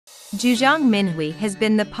ZHEJIANG MINHUI has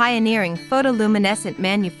been the pioneering photoluminescent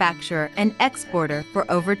manufacturer and exporter for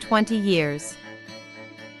over 20 years.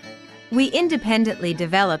 We independently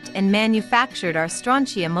developed and manufactured our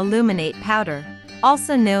strontium aluminate powder,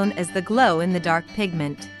 also known as the glow-in-the-dark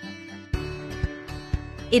pigment.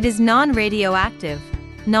 It is non-radioactive,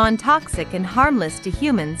 non-toxic and harmless to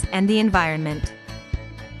humans and the environment.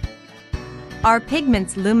 Our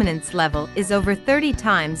pigment's luminance level is over 30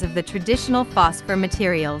 times of the traditional phosphor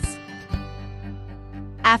materials.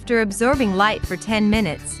 After absorbing light for 10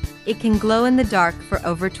 minutes, it can glow in the dark for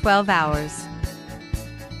over 12 hours.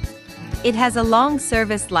 It has a long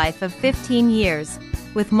service life of 15 years,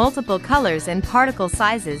 with multiple colors and particle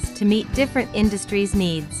sizes to meet different industries'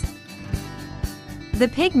 needs. The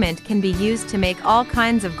pigment can be used to make all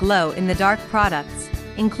kinds of glow-in-the-dark products,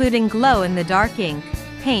 including glow-in-the-dark ink,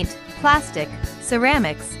 paint, plastic,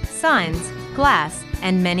 ceramics, signs, glass,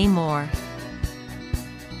 and many more.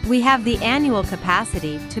 We have the annual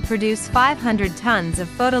capacity to produce 500 tons of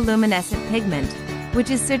photoluminescent pigment, which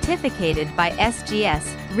is certificated by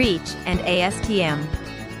SGS, REACH, and ASTM.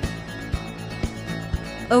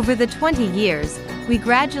 Over the 20 years, we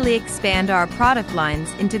gradually expand our product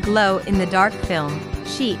lines into glow-in-the-dark film,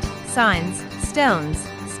 sheet, signs, stones,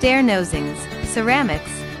 stair nosings,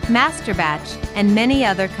 ceramics, master batch, and many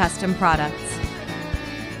other custom products.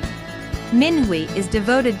 Minhui is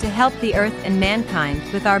devoted to help the earth and mankind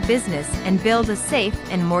with our business and build a safe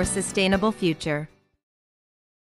and more sustainable future.